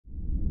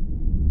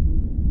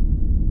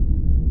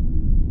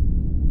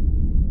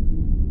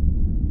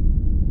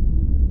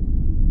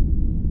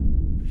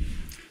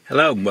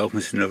Hello and welcome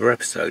to another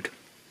episode.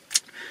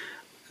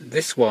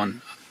 This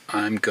one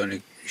I'm going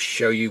to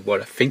show you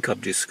what I think I've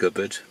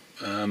discovered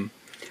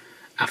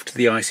after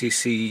the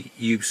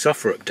ICCU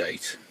software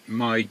update.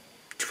 My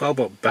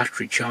 12-volt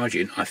battery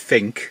charging, I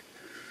think,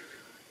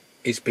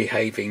 is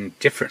behaving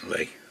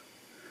differently.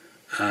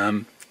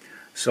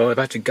 So I've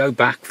had to go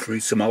back through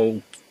some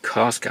old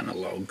car scanner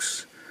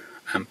logs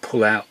and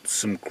pull out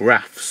some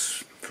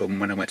graphs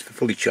from when I went for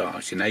fully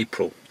charged in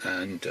April,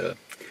 and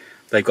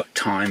they've got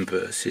time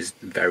versus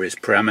various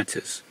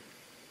parameters.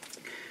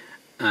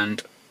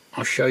 And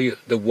I'll show you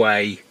the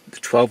way the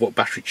 12-volt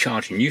battery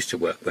charging used to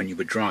work when you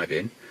were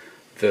driving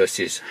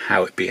versus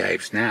how it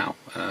behaves now.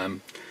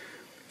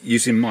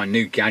 Using my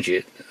new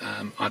gadget,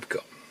 I've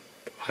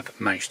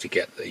managed to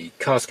get the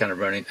car scanner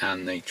running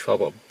and the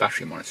 12-volt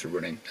battery monitor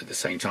running at the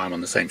same time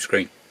on the same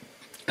screen.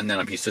 And then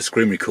I've used a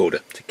screen recorder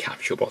to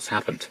capture what's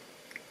happened.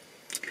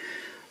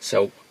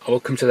 So I will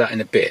come to that in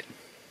a bit.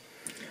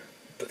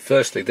 But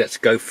firstly, let's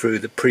go through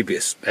the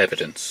previous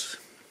evidence.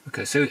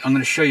 Okay, so I'm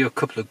going to show you a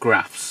couple of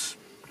graphs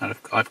that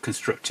I've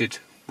constructed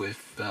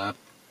with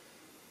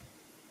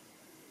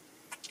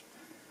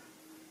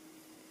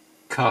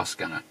car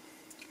scanner.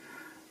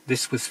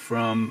 This was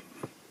from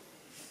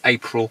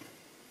April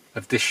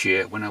of this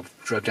year when I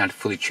drove down to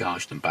fully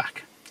charged and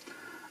back.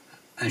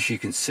 As you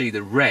can see,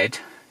 the red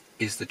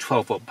is the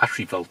 12-volt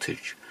battery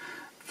voltage.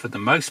 For the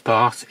most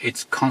part,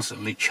 it's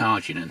constantly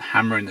charging and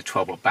hammering the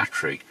 12-volt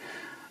battery.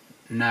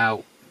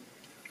 Now,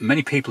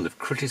 many people have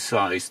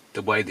criticised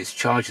the way this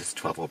charges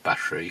the 12-volt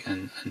battery,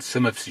 and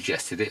some have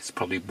suggested it's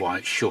probably why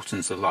it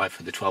shortens the life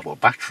of the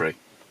 12-volt battery.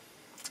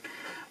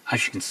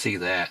 As you can see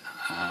there,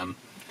 I'm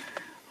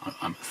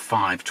at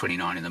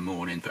 5:29 in the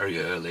morning, very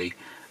early,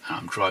 and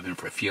I'm driving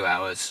for a few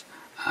hours,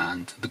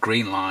 and the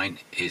green line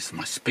is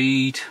my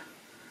speed,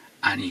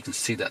 and you can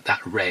see that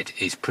that red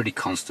is pretty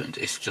constant.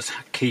 It's just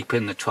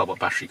keeping the 12-volt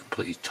battery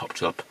completely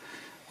topped up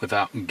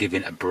without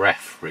giving a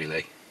breath,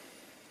 really.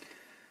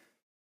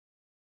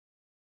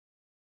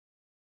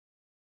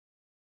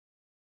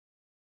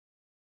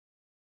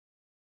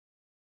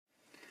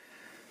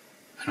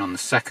 And on the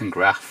second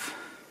graph,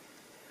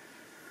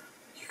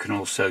 you can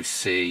also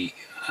see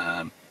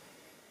a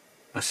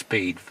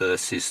speed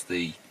versus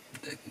the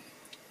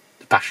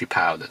battery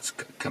power that's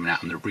coming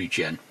out on the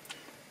regen.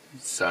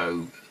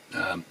 So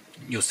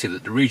you'll see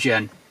that the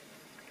regen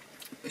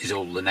is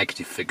all the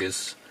negative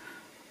figures,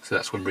 so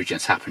that's when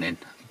regen's happening,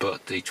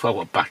 but the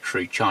 12-volt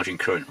battery charging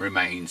current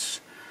remains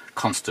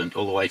constant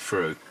all the way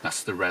through.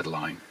 That's the red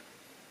line.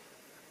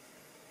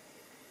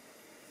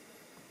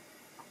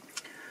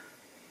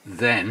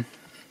 Then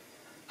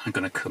I'm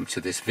going to come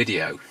to this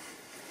video.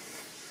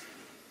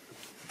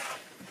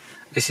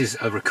 This is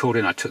a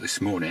recording I took this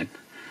morning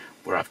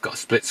where I've got a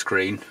split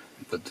screen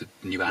with the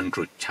new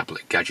Android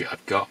tablet gadget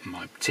I've got,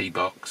 my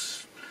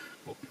T-Box,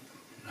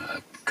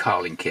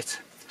 Carlinkit,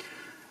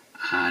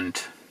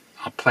 and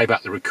I'll play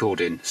back the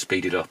recording,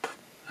 speed it up,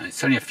 and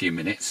it's only a few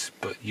minutes,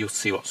 but you'll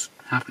see what's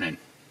happening.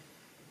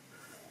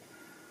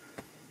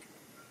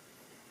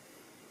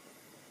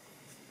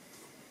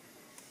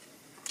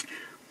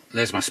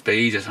 There's my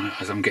speed as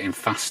I'm getting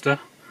faster.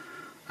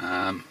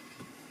 The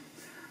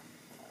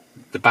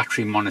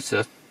battery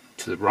monitor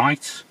to the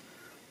right,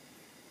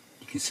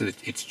 you can see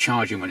that it's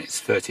charging when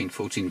it's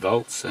 13-14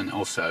 volts, and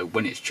also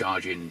when it's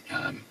charging,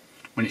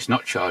 when it's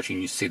not charging,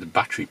 you see the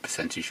battery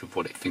percentage of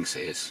what it thinks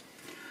it is.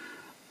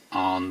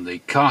 On the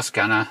car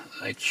scanner,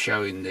 it's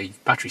showing the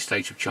battery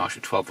state of charge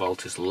at 12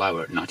 volt is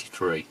lower at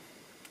 93.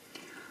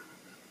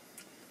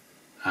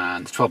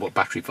 And the 12 volt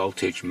battery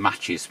voltage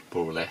matches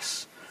more or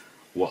less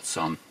what's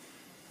on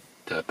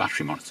the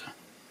battery monitor.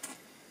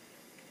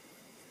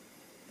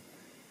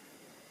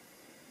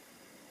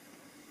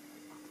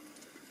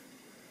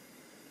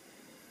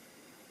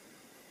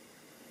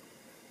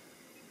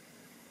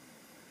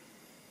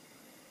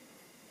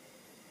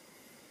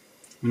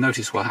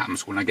 Notice what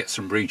happens when I get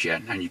some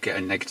regen and you get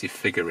a negative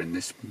figure in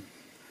this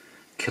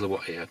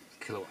kilowatt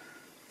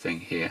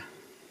thing here.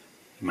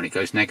 And when it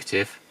goes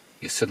negative,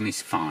 you suddenly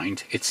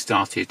find it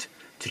started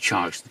to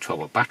charge the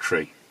 12-volt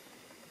battery.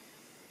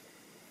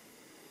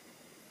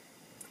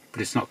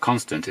 But it's not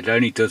constant, it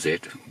only does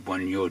it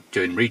when you're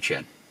doing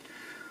regen.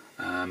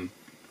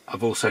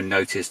 I've also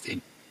noticed the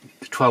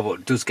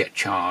 12-volt does get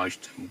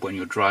charged when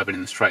you're driving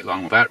in the straight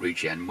line without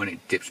regen, when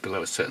it dips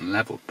below a certain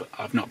level, but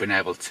I've not been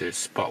able to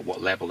spot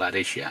what level that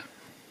is yet.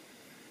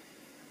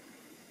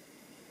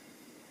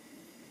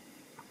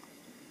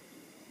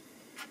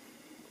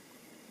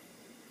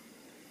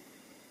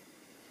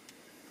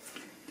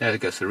 There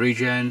goes the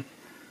regen,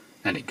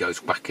 then it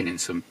goes whacking in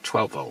some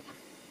 12 volt.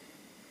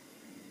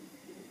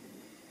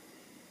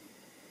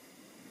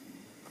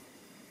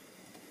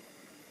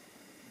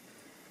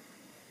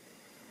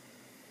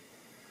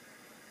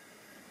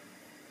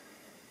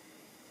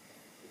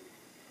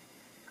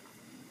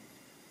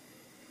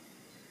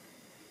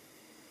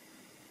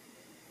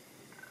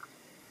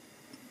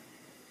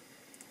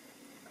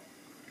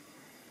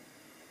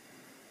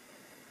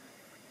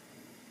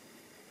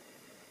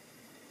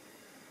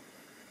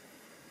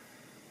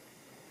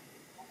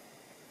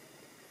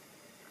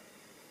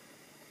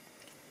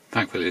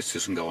 Thankfully this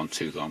doesn't go on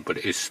too long, but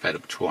it is sped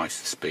up twice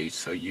the speed,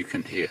 so you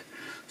can hear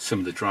some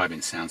of the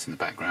driving sounds in the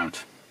background.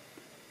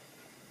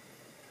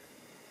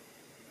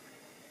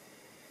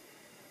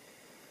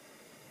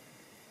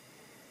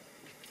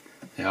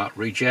 They are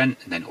regen,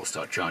 and then it will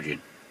start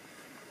charging.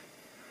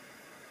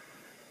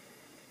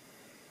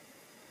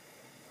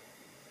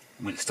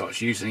 When it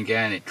starts using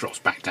again, it drops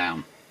back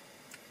down.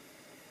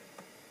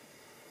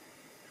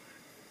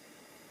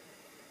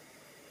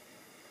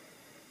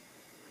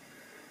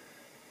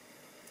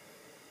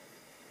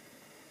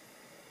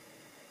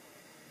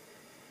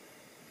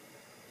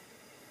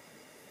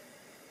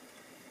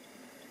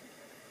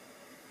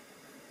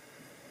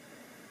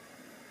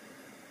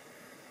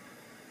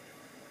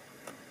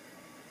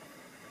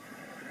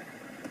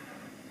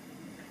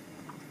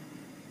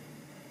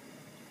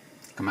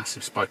 A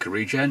massive spike of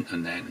regen,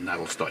 and then that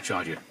will start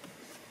charging.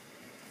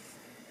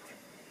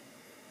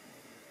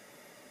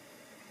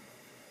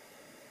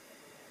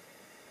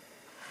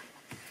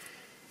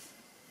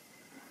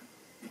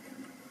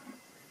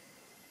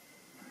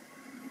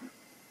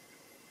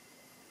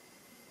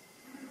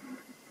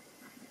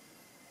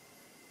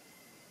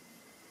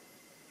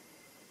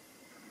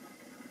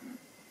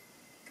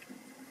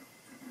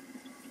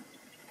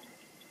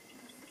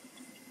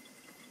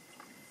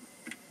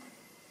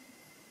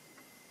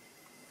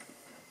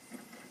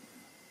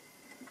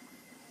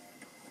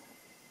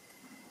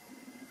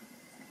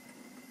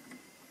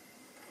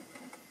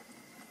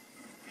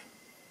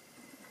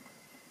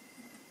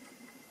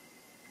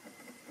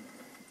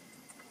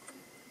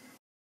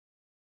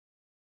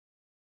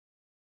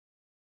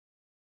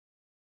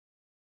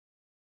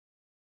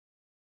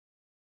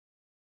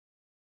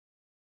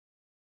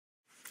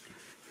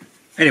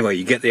 Anyway,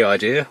 you get the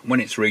idea. When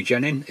it's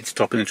regenning, it's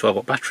topping the 12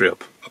 volt battery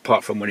up,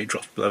 apart from when it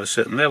drops below a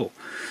certain level.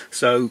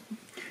 So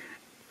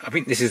I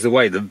think this is the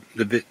way the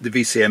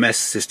VCMS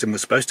system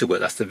was supposed to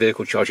work. That's the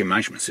vehicle charging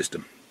management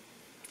system.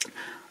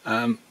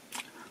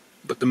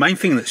 But the main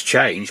thing that's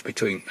changed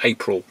between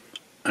April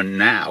and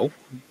now,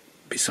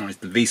 besides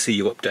the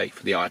VCU update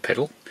for the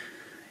iPedal,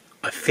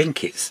 I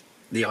think it's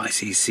the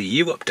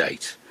ICCU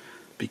update,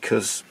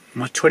 because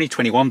my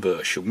 2021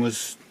 version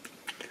was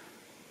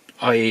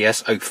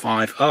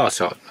IES05R,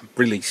 so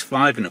release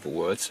 5 in other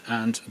words,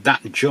 and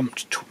that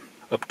jumped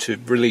up to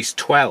release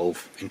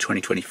 12 in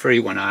 2023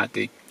 when I had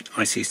the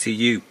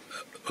ICCU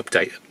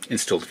update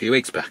installed a few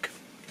weeks back.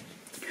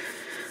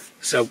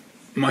 So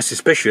my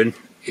suspicion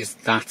is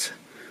that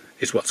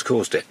is what's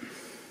caused it.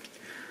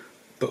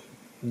 But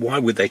why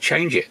would they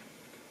change it?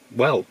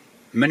 Well,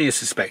 many have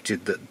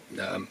suspected that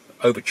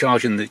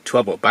overcharging the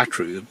 12 volt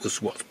battery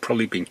was what's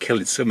probably been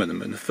killing some of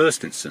them in the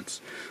first instance.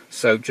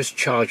 So just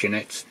charging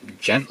it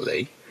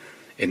gently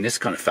in this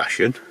kind of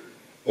fashion,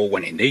 or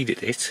when it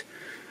needed it,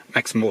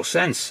 makes more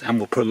sense and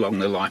will prolong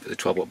the life of the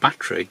 12 volt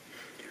battery.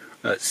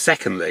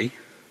 Secondly,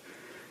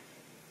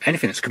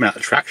 anything that's coming out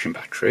of the traction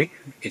battery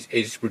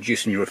is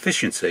reducing your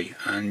efficiency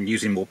and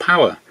using more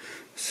power.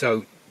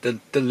 So the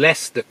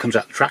less that comes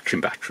out of the traction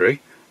battery,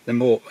 the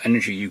more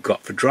energy you've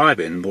got for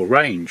driving, more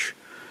range.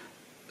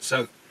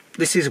 So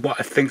this is what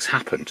I think's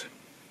happened.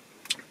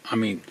 I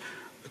mean,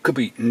 there could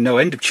be no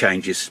end of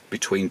changes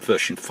between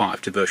version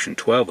 5 to version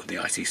 12 of the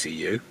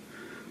ICCU,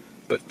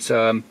 but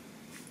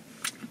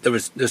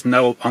there's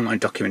no online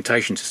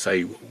documentation to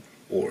say,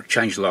 or a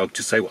change log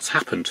to say what's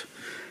happened.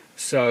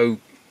 So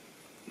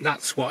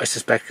that's what I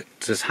suspect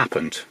has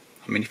happened.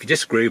 I mean, if you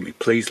disagree with me,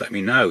 please let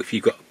me know. If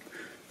you've got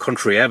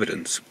contrary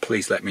evidence,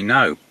 please let me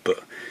know.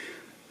 But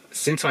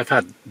since I've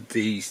had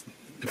the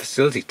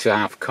facility to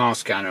have car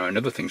scanner and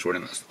other things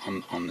running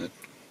on the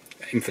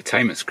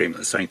infotainment screen at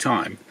the same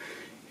time,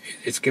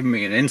 it's given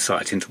me an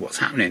insight into what's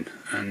happening.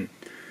 And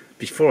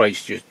before, I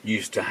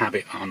used to have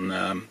it on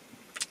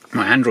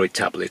my Android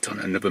tablet on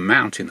another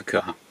mount in the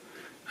car,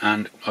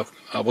 and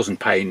I wasn't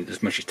paying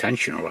as much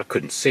attention, or I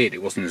couldn't see it,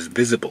 it wasn't as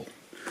visible.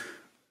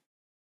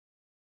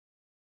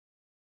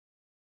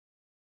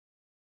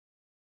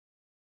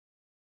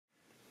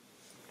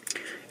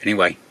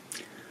 Anyway,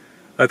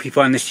 hope you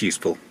find this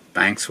useful.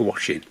 Thanks for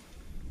watching.